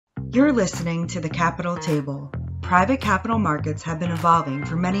You're listening to The Capital Table. Private capital markets have been evolving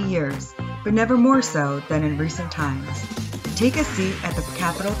for many years, but never more so than in recent times. Take a seat at the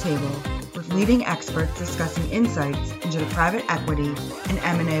Capital Table with leading experts discussing insights into the private equity and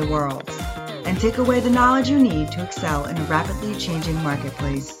M&A worlds, and take away the knowledge you need to excel in a rapidly changing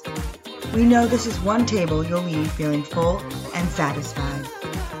marketplace. We know this is one table you'll leave feeling full and satisfied.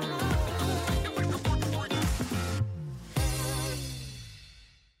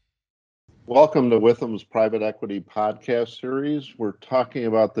 Welcome to Witham's Private Equity Podcast Series. We're talking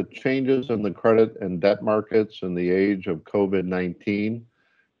about the changes in the credit and debt markets in the age of COVID-19.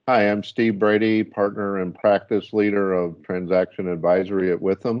 Hi, I'm Steve Brady, partner and practice leader of Transaction Advisory at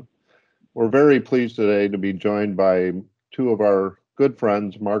Witham. We're very pleased today to be joined by two of our good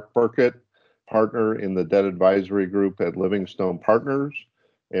friends, Mark Birkett, partner in the Debt Advisory Group at Livingstone Partners,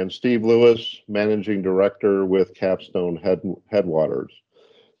 and Steve Lewis, managing director with Capstone Headwaters.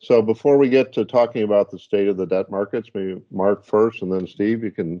 So before we get to talking about the state of the debt markets, maybe Mark first, and then Steve,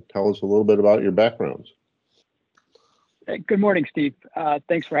 you can tell us a little bit about your backgrounds. Hey, good morning, Steve.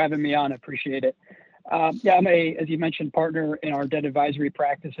 Thanks for having me on. I appreciate it. I'm as you mentioned, partner in our debt advisory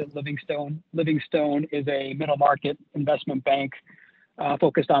practice at Livingstone. Livingstone is a middle market investment bank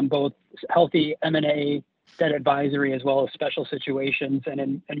focused on both healthy M&A, debt advisory, as well as special situations. And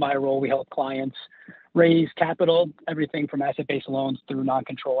in my role, we help clients raise capital, everything from asset-based loans through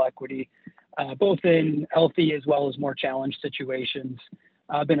non-control equity, both in healthy as well as more challenged situations.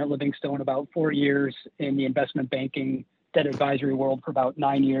 I've been at Livingstone about 4 years, in the investment banking debt advisory world for about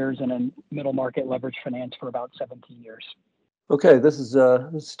 9 years, and in middle market leverage finance for about 17 years. Okay, this is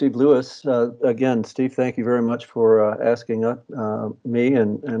Steve Lewis. Again, Steve, thank you very much for asking me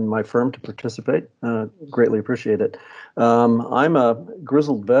and my firm to participate. Greatly appreciate it. I'm a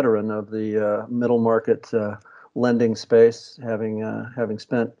grizzled veteran of the middle market lending space, having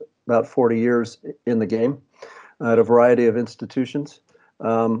spent about 40 years in the game at a variety of institutions.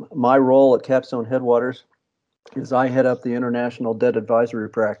 My role at Capstone Headwaters is I head up the international debt advisory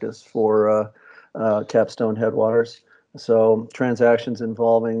practice for Capstone Headwaters. So transactions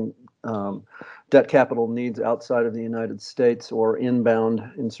involving debt capital needs outside of the United States or inbound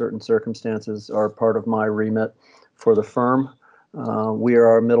in certain circumstances are part of my remit for the firm. We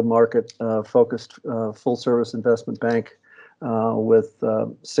are a middle market focused full service investment bank with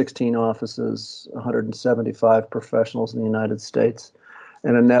 16 offices, 175 professionals in the United States,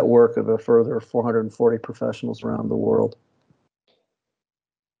 and a network of a further 440 professionals around the world.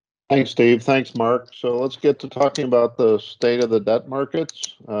 Thanks, Steve. Thanks, Mark. So let's get to talking about the state of the debt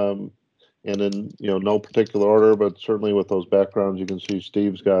markets. And in no particular order, but certainly with those backgrounds, you can see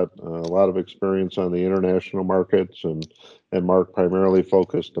Steve's got a lot of experience on the international markets, and Mark primarily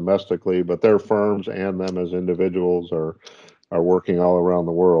focused domestically, but their firms and them as individuals are working all around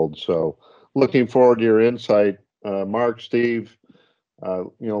the world. So looking forward to your insight. Mark, Steve,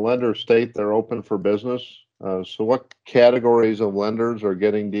 lenders state they're open for business. So what categories of lenders are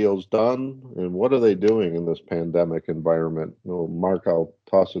getting deals done, and what are they doing in this pandemic environment? Well, Mark, I'll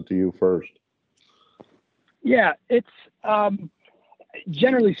toss it to you first. Yeah, it's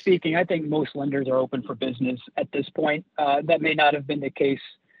generally speaking, I think most lenders are open for business at this point. That may not have been the case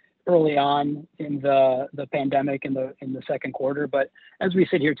early on in the pandemic in the second quarter, but as we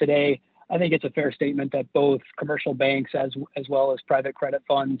sit here today, I think it's a fair statement that both commercial banks as well as private credit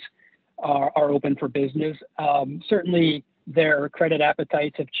funds are open for business. Certainly their credit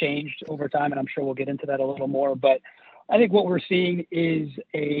appetites have changed over time, and I'm sure we'll get into that a little more, but I think what we're seeing is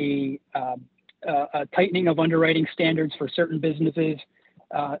a tightening of underwriting standards for certain businesses.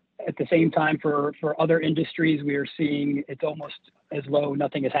 At the same time, for other industries, we are seeing it's almost as low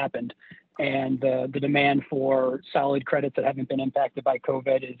nothing has happened. And the demand for solid credits that haven't been impacted by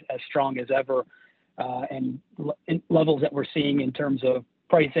COVID is as strong as ever. And levels that we're seeing in terms of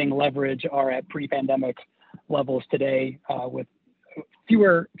pricing leverage are at pre-pandemic levels today, with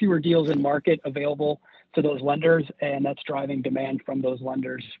fewer deals in market available to those lenders, and that's driving demand from those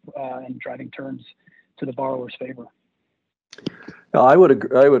lenders and driving terms to the borrower's favor. I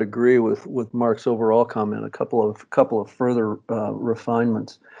would agree with Mark's overall comment. A couple of further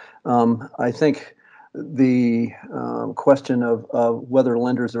refinements. I think the question of whether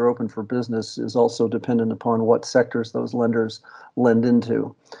lenders are open for business is also dependent upon what sectors those lenders lend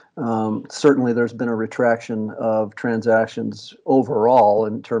into. Certainly, there's been a retraction of transactions overall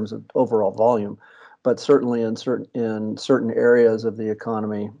in terms of overall volume, but certainly in certain areas of the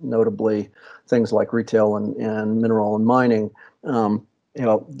economy, notably things like retail and mineral and mining,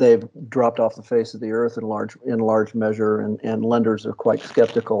 they've dropped off the face of the earth in large measure, and lenders are quite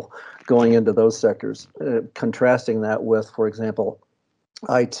skeptical going into those sectors. Contrasting that with, for example,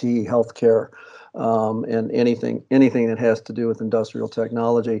 IT, healthcare, and anything that has to do with industrial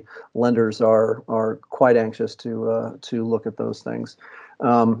technology. Lenders are quite anxious to look at those things.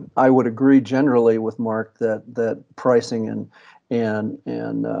 I would agree generally with Mark that pricing and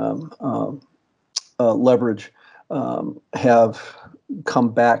leverage have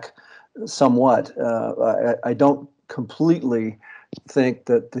come back somewhat. I don't completely think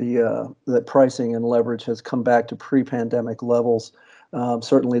that that pricing and leverage has come back to pre-pandemic levels.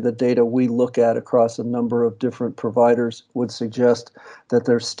 Certainly, the data we look at across a number of different providers would suggest that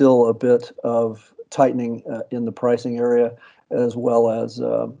there's still a bit of tightening in the pricing area, as well as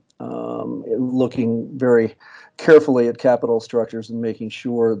looking very carefully at capital structures and making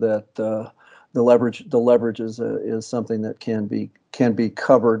sure that the leverage is something that can be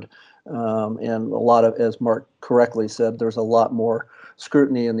covered. And a lot of, as Mark correctly said, there's a lot more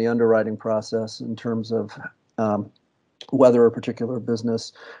scrutiny in the underwriting process in terms of whether a particular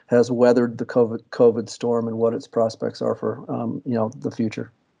business has weathered the COVID storm and what its prospects are for the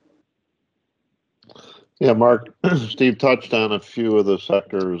future. Yeah, Mark, Steve touched on a few of the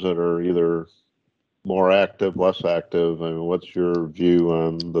sectors that are either more active, less active. I mean, what's your view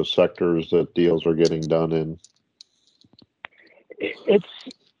on the sectors that deals are getting done in?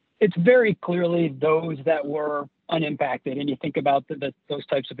 It's very clearly those that were unimpacted, and you think about those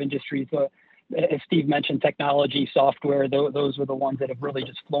types of industries. As Steve mentioned, technology, software, those were the ones that have really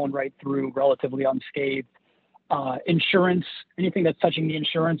just flown right through relatively unscathed. Insurance, anything that's touching the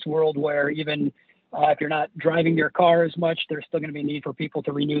insurance world, where even if you're not driving your car as much, there's still going to be a need for people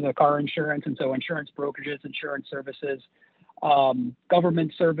to renew their car insurance. And so insurance brokerages, insurance services,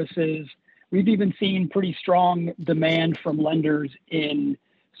 government services. We've even seen pretty strong demand from lenders in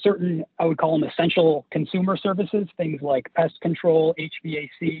certain, I would call them essential consumer services, things like pest control,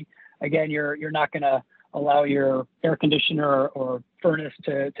 HVAC. Again, you're not going to allow your air conditioner or furnace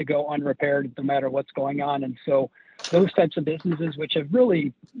to go unrepaired no matter what's going on. And so those types of businesses, which have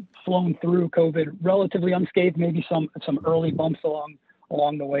really flown through COVID relatively unscathed, maybe some early bumps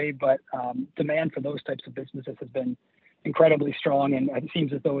along the way, but demand for those types of businesses has been incredibly strong, and it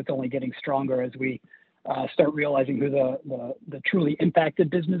seems as though it's only getting stronger as we start realizing who the truly impacted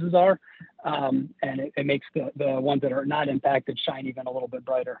businesses are, and it makes the ones that are not impacted shine even a little bit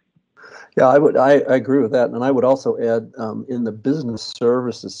brighter. Yeah, I agree with that, and I would also add in the business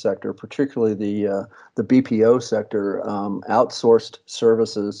services sector, particularly the BPO sector, outsourced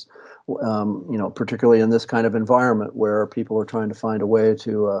services. Particularly in this kind of environment where people are trying to find a way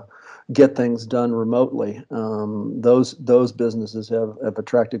to get things done remotely. Those businesses have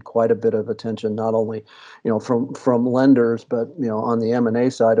attracted quite a bit of attention, not only from lenders, but on the M&A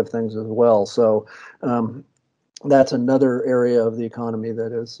side of things as well. So that's another area of the economy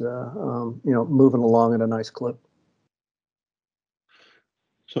that is moving along at a nice clip.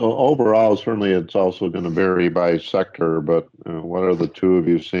 So overall, certainly it's also going to vary by sector, but what are the two of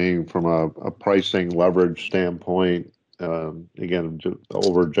you seeing from a pricing leverage standpoint? Again, just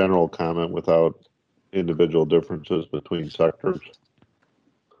over general comment without individual differences between sectors.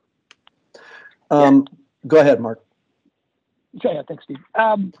 Go ahead, Mark. Yeah, thanks, Steve.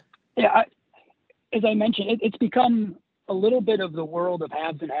 As I mentioned, it's become a little bit of the world of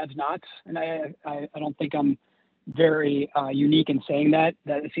haves and have-nots, and I don't think I'm very unique in saying that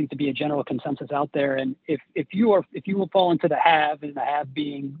it seems to be a general consensus out there. And if you will fall into the have, and the have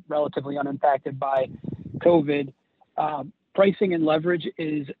being relatively unimpacted by COVID, pricing and leverage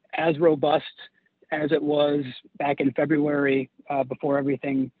is as robust as it was back in February before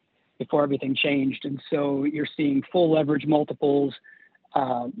everything changed. And so you're seeing full leverage multiples,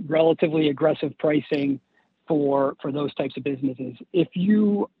 relatively aggressive pricing for those types of businesses. If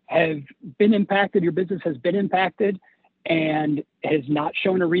you have been impacted, your business has been impacted and has not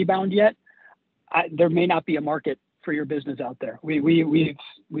shown a rebound yet, there may not be a market for your business out there. We've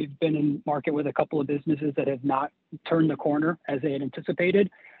been in market with a couple of businesses that have not turned the corner as they had anticipated.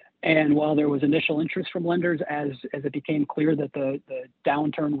 And while there was initial interest from lenders, as it became clear that the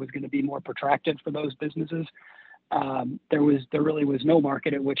downturn was going to be more protracted for those businesses, there really was no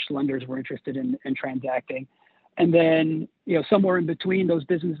market at which lenders were interested in transacting. And then, somewhere in between, those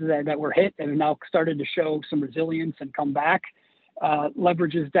businesses that were hit and have now started to show some resilience and come back.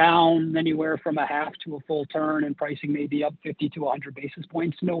 Leverage is down anywhere from a half to a full turn, and pricing may be up 50 to 100 basis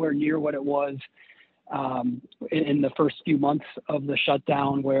points, nowhere near what it was in the first few months of the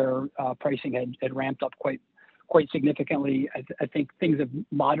shutdown, where pricing had ramped up quite significantly. I think things have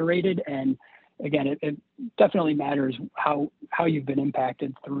moderated, and again, it definitely matters how you've been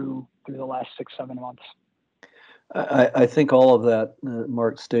impacted through the last 6-7 months. I think all of that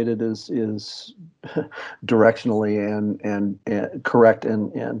Mark stated is directionally and correct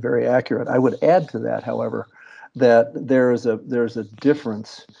and very accurate. I would add to that, however, that there's a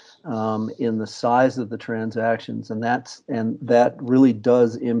difference in the size of the transactions, and that really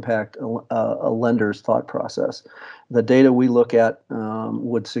does impact a lender's thought process. The data we look at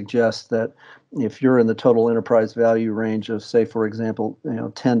would suggest that if you're in the total enterprise value range of, say, for example,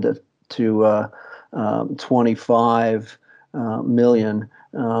 10 to 25 million,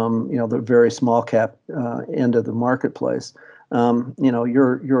 the very small cap end of the marketplace.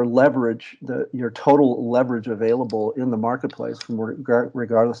 Your leverage, your total leverage available in the marketplace, from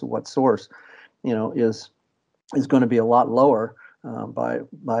regardless of what source, is going to be a lot lower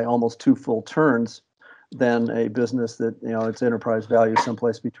by almost 2 full turns than a business that its enterprise value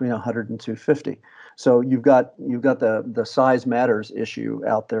someplace between 100 and 250. So you've got the size matters issue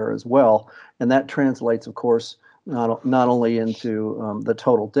out there as well, and that translates, of course, not only into the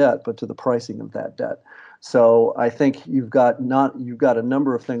total debt, but to the pricing of that debt. So I think you've got a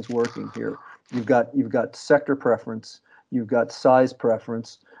number of things working here. You've got sector preference, you've got size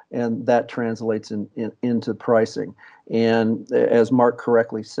preference, and that translates into pricing. And as Mark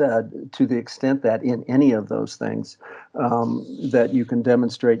correctly said, to the extent that in any of those things that you can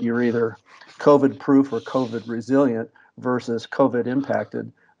demonstrate you're either COVID proof or COVID resilient versus COVID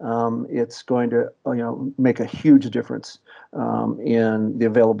impacted, it's going to make a huge difference in the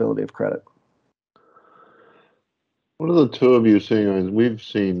availability of credit. What are the two of you seeing? I mean, we've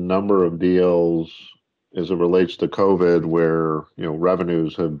seen a number of deals as it relates to COVID where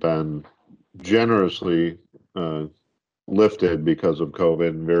revenues have been generously lifted because of COVID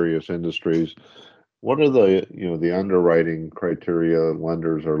in various industries. What are the underwriting criteria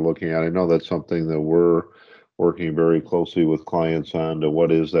lenders are looking at? I know that's something that we're working very closely with clients on, to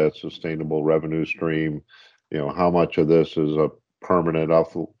what is that sustainable revenue stream? How much of this is a permanent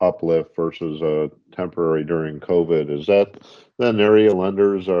uplift versus a temporary during COVID? Is that an area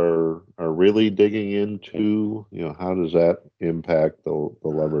lenders are really digging into? How does that impact the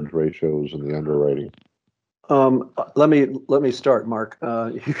leverage ratios and the underwriting? Let me start, Mark.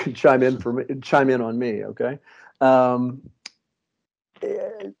 You can chime in on me, okay?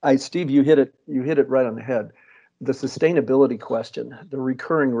 Steve, you hit it right on the head. The sustainability question, the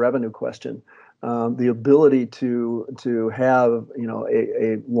recurring revenue question, the ability to have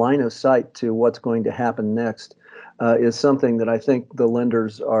a line of sight to what's going to happen next is something that I think the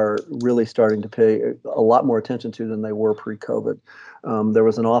lenders are really starting to pay a lot more attention to than they were pre-COVID. There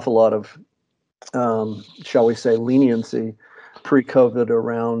was an awful lot of shall we say, leniency pre-COVID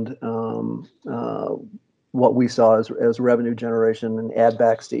around what we saw as revenue generation and add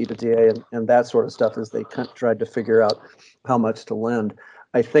backs to EBITDA and that sort of stuff as they tried to figure out how much to lend.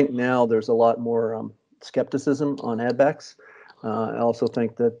 I think now there's a lot more skepticism on add backs. I also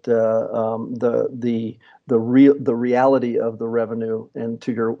think that the reality of the revenue, and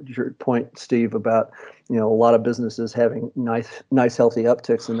to your point, Steve, about a lot of businesses having nice healthy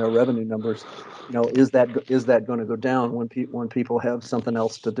upticks in their revenue numbers, is that going to go down when people have something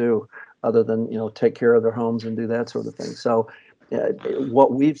else to do other than take care of their homes and do that sort of thing? So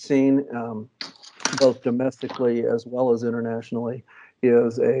what we've seen both domestically as well as internationally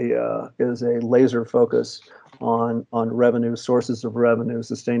is a laser focus on revenue, sources of revenue,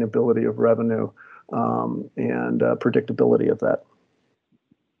 sustainability of revenue, and predictability of that.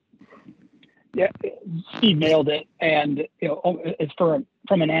 Yeah, Steve nailed it. And it's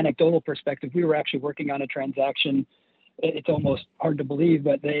from an anecdotal perspective, we were actually working on a transaction. It's almost hard to believe,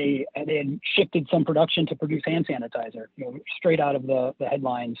 but they had shifted some production to produce hand sanitizer, straight out of the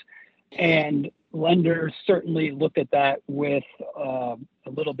headlines. And lenders certainly looked at that with a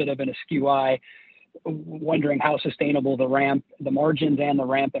little bit of an askew eye, wondering how sustainable the margins and the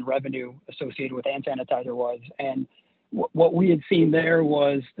ramp in revenue associated with hand sanitizer was. And what we had seen there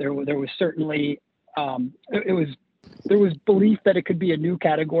was there was certainly there was belief that it could be a new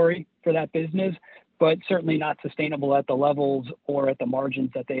category for that business, but certainly not sustainable at the levels or at the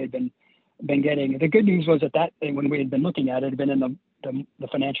margins that they had been getting. The good news was that when we had been looking at it, had been in the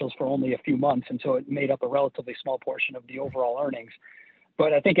financials for only a few months, and so it made up a relatively small portion of the overall earnings.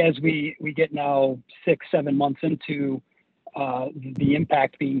 But I think as we get now 6-7 months into the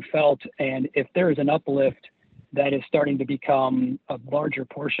impact being felt, and if there is an uplift that is starting to become a larger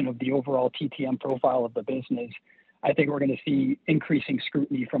portion of the overall TTM profile of the business, I think we're going to see increasing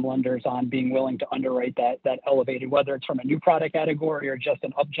scrutiny from lenders on being willing to underwrite that elevated, whether it's from a new product category or just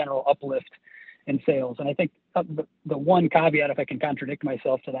an general uplift in sales. And I think the one caveat, if I can contradict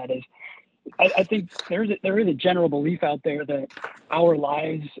myself to that, is I think there is a general belief out there that our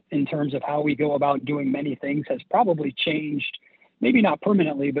lives in terms of how we go about doing many things has probably changed, maybe not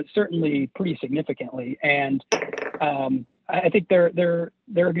permanently, but certainly pretty significantly. And I think there are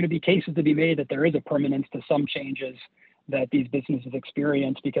going to be cases to be made that there is a permanence to some changes that these businesses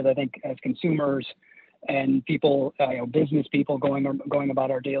experience, because I think as consumers and people, business people going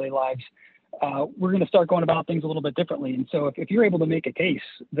about our daily lives, we're going to start going about things a little bit differently. And so if you're able to make a case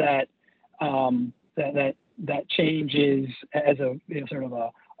that that change is as a sort of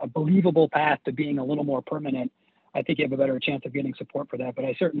a believable path to being a little more permanent, I think you have a better chance of getting support for that. But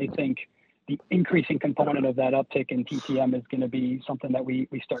I certainly think the increasing component of that uptick in TTM is going to be something that we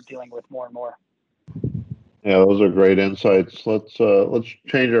start dealing with more and more. Yeah, those are great insights. Let's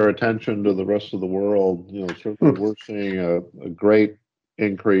change our attention to the rest of the world. Certainly we're seeing a great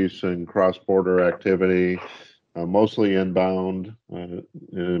increase in cross-border activity, mostly inbound,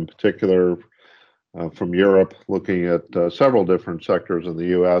 in particular from Europe, looking at several different sectors in the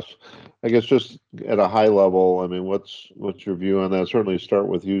U.S. I guess just at a high level, I mean, what's your view on that? Certainly start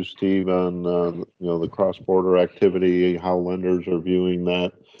with you, Steve, on the cross-border activity, how lenders are viewing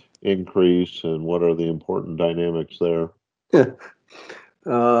that increase, and what are the important dynamics there?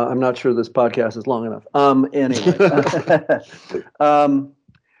 I'm not sure this podcast is long enough. Anyway,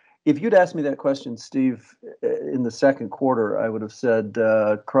 if you'd asked me that question, Steve, in the second quarter, I would have said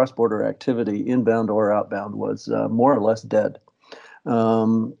cross-border activity, inbound or outbound, was more or less dead.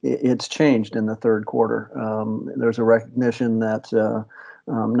 It's changed in the third quarter. There's a recognition that,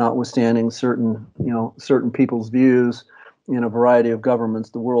 notwithstanding certain people's views in a variety of governments,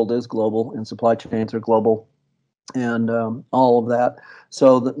 the world is global and supply chains are global, and all of that.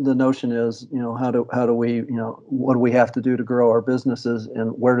 So the notion is, how do we, what do we have to do to grow our businesses,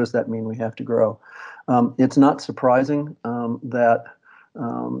 and where does that mean we have to grow? It's not surprising that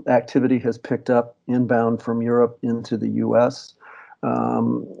activity has picked up inbound from Europe into the U.S.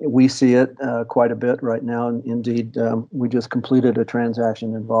 We see it quite a bit right now. Indeed, we just completed a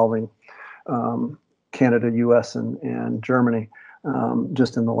transaction involving Canada, U.S., and Germany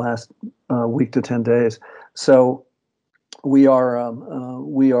just in the last week to 10 days. So we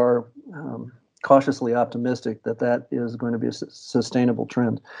are cautiously optimistic that is going to be a sustainable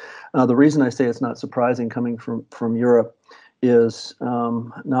trend. The reason I say it's not surprising coming from Europe is,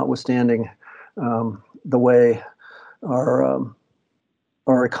 notwithstanding the way our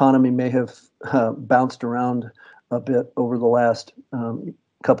economy may have bounced around a bit over the last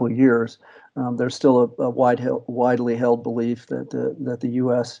couple of years, there's still a widely held belief that the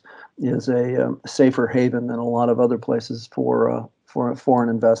U.S. is a safer haven than a lot of other places for foreign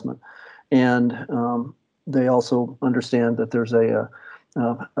investment, and they also understand that there's a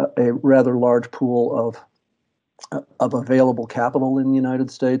rather large pool of available capital in the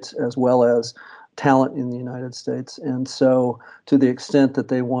United States, as well as talent in the United States. And so to the extent that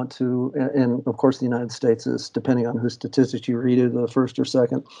they want to, and of course the United States is, depending on whose statistics you read, the first or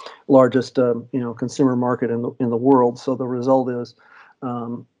second largest consumer market in the world. So the result is,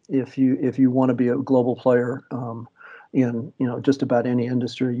 if you want to be a global player in just about any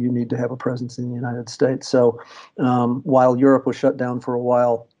industry, you need to have a presence in the United States. So while Europe was shut down for a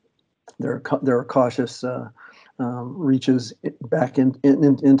while, there are cautious reaches back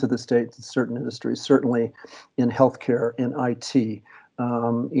into the States in certain industries, certainly in healthcare, in IT,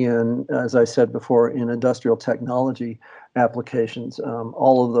 in, as I said before, in industrial technology applications.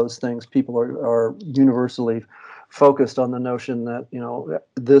 All of those things, people are universally focused on the notion that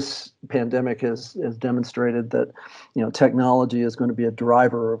this pandemic has demonstrated that technology is going to be a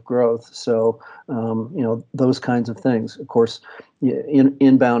driver of growth. So those kinds of things. Of course,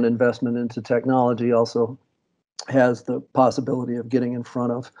 inbound investment into technology also has the possibility of getting in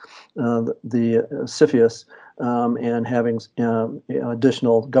front of the CFIUS and having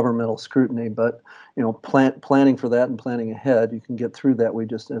additional governmental scrutiny. But planning for that and planning ahead, you can get through that.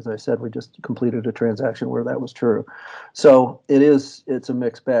 As I said, we just completed a transaction where that was true. So it's a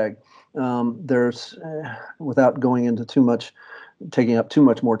mixed bag. There's, without going into taking up too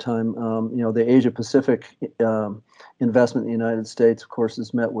much more time, the Asia Pacific investment in the United States, of course,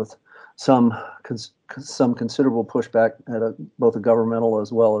 is met with some considerable pushback at both a governmental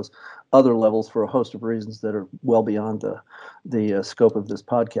as well as other levels for a host of reasons that are well beyond the scope of this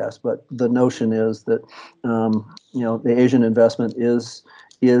podcast. But the notion is that the Asian investment is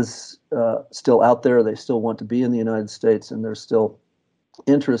still out there. They still want to be in the United States, and there's still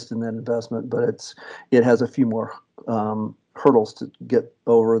interest in that investment. But it has a few more hurdles to get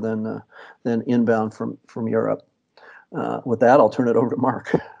over than inbound from Europe. With that, I'll turn it over to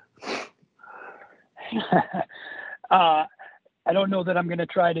Mark. I don't know that I'm going to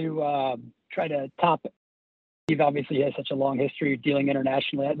try to top. Steve obviously has such a long history of dealing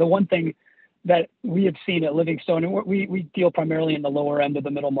internationally. The one thing that we have seen at Livingstone, and we deal primarily in the lower end of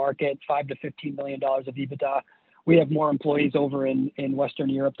the middle market, $5 to $15 million of EBITDA. We have more employees over in Western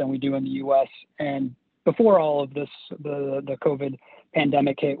Europe than we do in the U.S. And before all of this, the COVID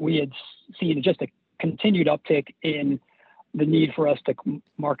pandemic hit, we had seen just a continued uptick in the need for us to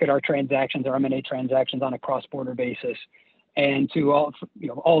market our transactions, our M&A transactions, on a cross-border basis. And to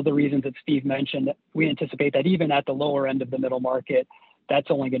all the reasons that Steve mentioned, we anticipate that even at the lower end of the middle market, that's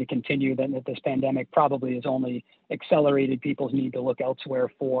only going to continue. Then that this pandemic probably has only accelerated people's need to look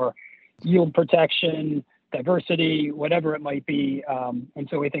elsewhere for yield protection, diversity, whatever it might be. And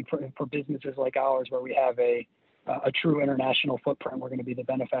so we think for businesses like ours, where we have a true international footprint, we're going to be the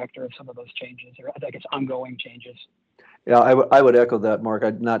benefactor of some of those changes, or I guess ongoing changes. Yeah, I would echo that, Mark.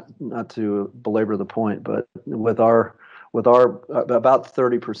 Not to belabor the point, but with our about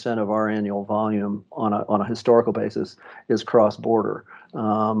 30% of our annual volume on a historical basis is cross-border.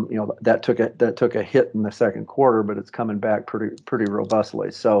 That took a hit in the second quarter, but it's coming back pretty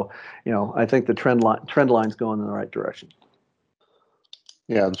robustly. So, I think the trend line's going in the right direction.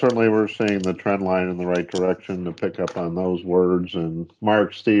 Yeah, and certainly we're seeing the trend line in the right direction, to pick up on those words. And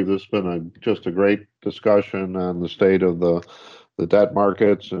Mark, Steve, this has been just a great discussion on the state of the debt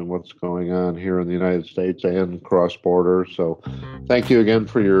markets and what's going on here in the United States and cross-border. So thank you again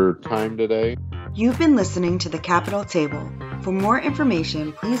for your time today. You've been listening to The Capital Table. For more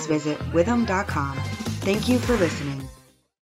information, please visit withum.com. Thank you for listening.